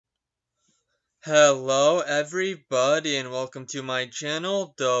Hello everybody and welcome to my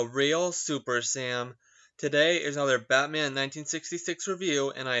channel, The Real Super Sam. Today is another Batman 1966 review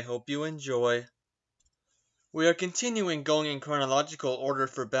and I hope you enjoy. We are continuing going in chronological order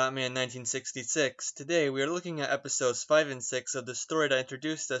for Batman 1966. Today we are looking at episodes 5 and 6 of the story that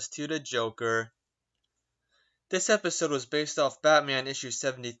introduced us to the Joker. This episode was based off Batman issue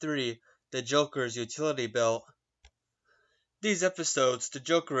 73, The Joker's Utility Belt. These episodes, The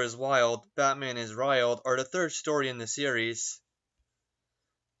Joker is Wild, Batman is Riled, are the third story in the series.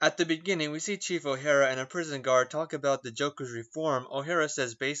 At the beginning, we see Chief O'Hara and a prison guard talk about the Joker's reform. O'Hara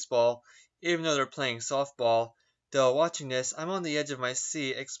says baseball, even though they're playing softball. Though watching this, I'm on the edge of my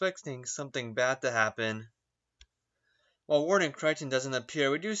seat, expecting something bad to happen. While Warden Crichton doesn't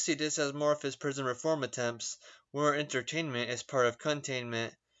appear, we do see this as more of his prison reform attempts, where entertainment is part of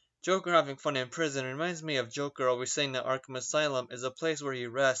containment. Joker having fun in prison reminds me of Joker always saying that Arkham Asylum is a place where he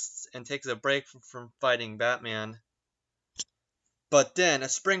rests and takes a break from fighting Batman. But then, a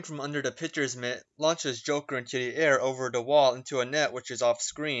spring from under the pitcher's mitt launches Joker into the air over the wall into a net which is off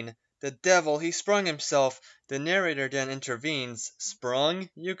screen. The devil, he sprung himself. The narrator then intervenes. Sprung?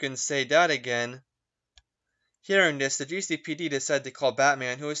 You can say that again. Hearing this, the GCPD decide to call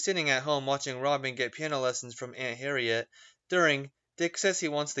Batman, who is sitting at home watching Robin get piano lessons from Aunt Harriet. Dick says he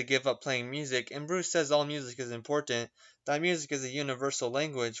wants to give up playing music, and Bruce says all music is important, that music is a universal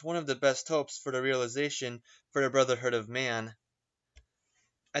language, one of the best hopes for the realization for the brotherhood of man.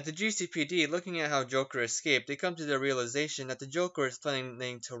 At the GCPD, looking at how Joker escaped, they come to the realization that the Joker is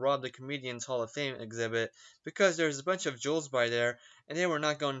planning to rob the Comedians Hall of Fame exhibit because there's a bunch of jewels by there, and they were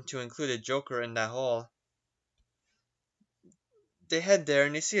not going to include a Joker in that hall. They head there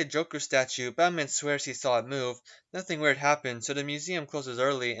and they see a Joker statue. Batman swears he saw it move. Nothing weird happens, so the museum closes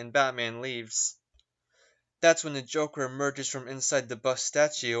early and Batman leaves. That's when the Joker emerges from inside the bust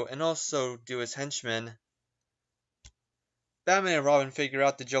statue, and also do his henchmen. Batman and Robin figure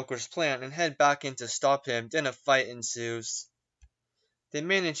out the Joker's plan and head back in to stop him, then a fight ensues. They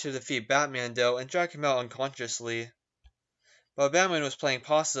manage to defeat Batman though and drag him out unconsciously. But Batman was playing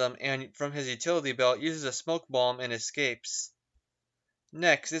possum and from his utility belt uses a smoke bomb and escapes.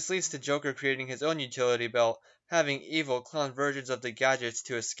 Next, this leads to Joker creating his own utility belt, having evil clown versions of the gadgets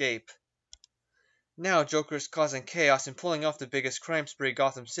to escape. Now Joker is causing chaos and pulling off the biggest crime spree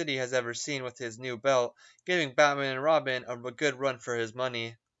Gotham City has ever seen with his new belt, giving Batman and Robin a good run for his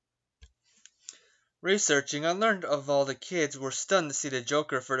money. Researching, I learned of all the kids were stunned to see the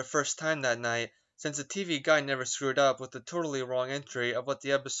Joker for the first time that night, since the TV guide never screwed up with the totally wrong entry of what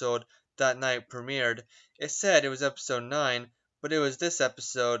the episode that night premiered. It said it was episode 9, but it was this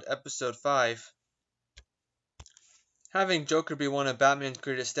episode, episode 5. Having Joker be one of Batman's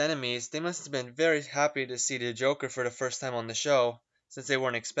greatest enemies, they must have been very happy to see the Joker for the first time on the show, since they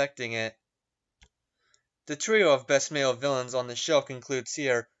weren't expecting it. The trio of best male villains on the show concludes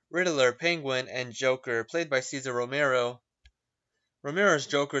here: Riddler, Penguin, and Joker, played by Cesar Romero. Romero's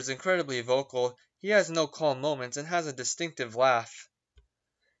Joker is incredibly vocal, he has no calm moments, and has a distinctive laugh.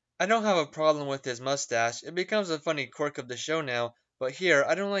 I don't have a problem with his mustache, it becomes a funny quirk of the show now, but here,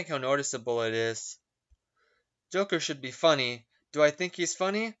 I don't like how noticeable it is. Joker should be funny. Do I think he's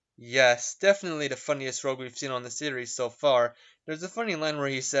funny? Yes, definitely the funniest rogue we've seen on the series so far. There's a funny line where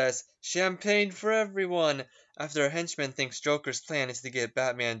he says, "Champagne for everyone," after a henchman thinks Joker's plan is to get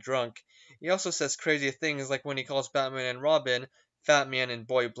Batman drunk. He also says crazy things like when he calls Batman and Robin Fat Man and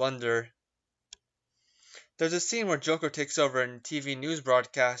Boy Blunder. There's a scene where Joker takes over a TV news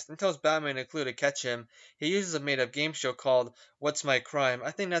broadcast and tells Batman and Clue to catch him. He uses a made-up game show called What's My Crime.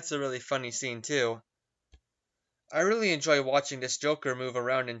 I think that's a really funny scene too. I really enjoy watching this Joker move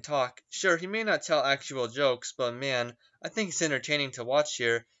around and talk. Sure, he may not tell actual jokes, but man, I think it's entertaining to watch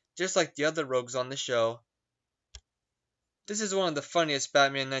here, just like the other rogues on the show. This is one of the funniest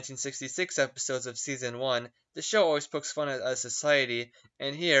Batman 1966 episodes of Season 1. The show always pokes fun at society,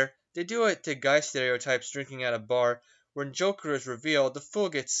 and here, they do it to guy stereotypes drinking at a bar. When Joker is revealed, the fool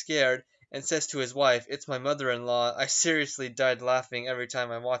gets scared and says to his wife, "It's my mother-in-law." I seriously died laughing every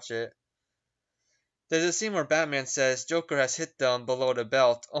time I watch it. There's a scene where Batman says Joker has hit them below the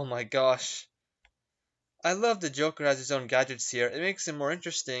belt. Oh my gosh. I love that Joker has his own gadgets here. It makes him more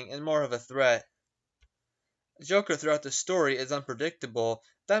interesting and more of a threat. Joker throughout the story is unpredictable.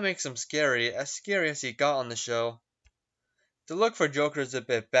 That makes him scary as he got on the show. The look for Joker is a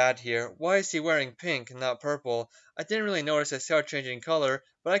bit bad here. Why is he wearing pink and not purple? I didn't really notice his hair changing color,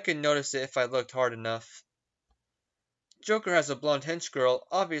 but I could notice it if I looked hard enough. Joker has a blonde hench girl,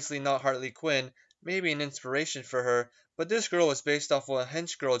 obviously not Harley Quinn, maybe an inspiration for her, but this girl was based off what a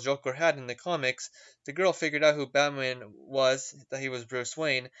hench girl Joker had in the comics. The girl figured out who Batman was, that he was Bruce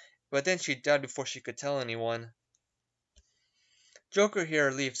Wayne, but then she died before she could tell anyone. Joker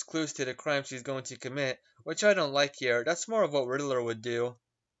here leaves clues to the crimes he's going to commit, which I don't like here. That's more of what Riddler would do.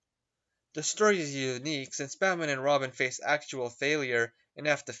 The story is unique since Batman and Robin face actual failure and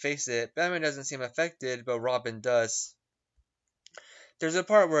have to face it. Batman doesn't seem affected, but Robin does. There's a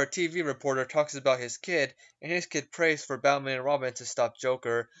part where a TV reporter talks about his kid, and his kid prays for Batman and Robin to stop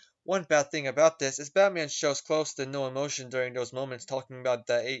Joker. One bad thing about this is Batman shows close to no emotion during those moments talking about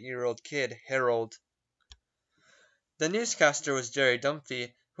the 8-year-old kid, Harold. The newscaster was Jerry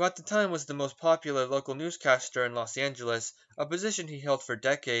Dunphy, who at the time was the most popular local newscaster in Los Angeles, a position he held for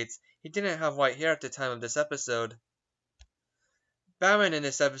decades. He didn't have white hair at the time of this episode. Batman in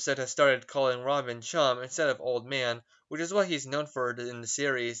this episode has started calling Robin Chum instead of Old Man, which is what he's known for in the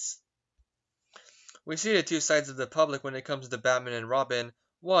series. We see the two sides of the public when it comes to Batman and Robin.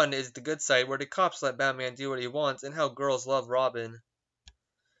 One is the good side, where the cops let Batman do what he wants and how girls love Robin.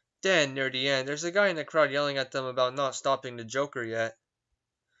 Then, near the end, there's a guy in the crowd yelling at them about not stopping the Joker yet.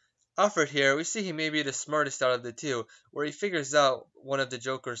 Alfred here, we see he may be the smartest out of the two, where he figures out one of the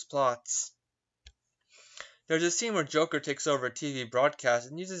Joker's plots. There's a scene where Joker takes over a TV broadcast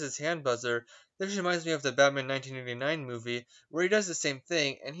and uses his hand buzzer. This reminds me of the Batman 1989 movie, where he does the same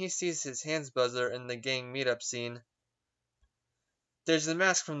thing, and he sees his hands buzzer in the gang meetup scene. There's the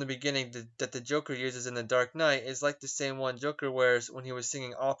mask from the beginning that the Joker uses in The Dark Knight is like the same one Joker wears when he was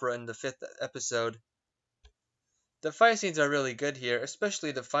singing opera in the 5th episode. The fight scenes are really good here,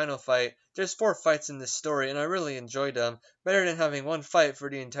 especially the final fight. There's 4 fights in this story, and I really enjoyed them, better than having one fight for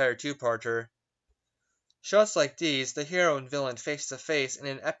the entire two-parter. Shots like these, the hero and villain face to face in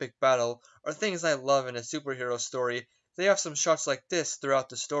an epic battle, are things I love in a superhero story. They have some shots like this throughout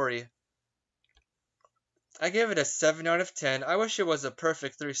the story. I gave it a 7 out of 10. I wish it was a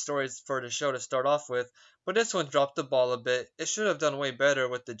perfect 3 stories for the show to start off with, but this one dropped the ball a bit. It should have done way better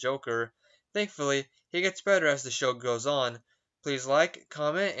with the Joker. Thankfully, he gets better as the show goes on. Please like,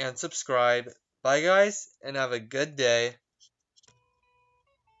 comment, and subscribe. Bye guys, and have a good day.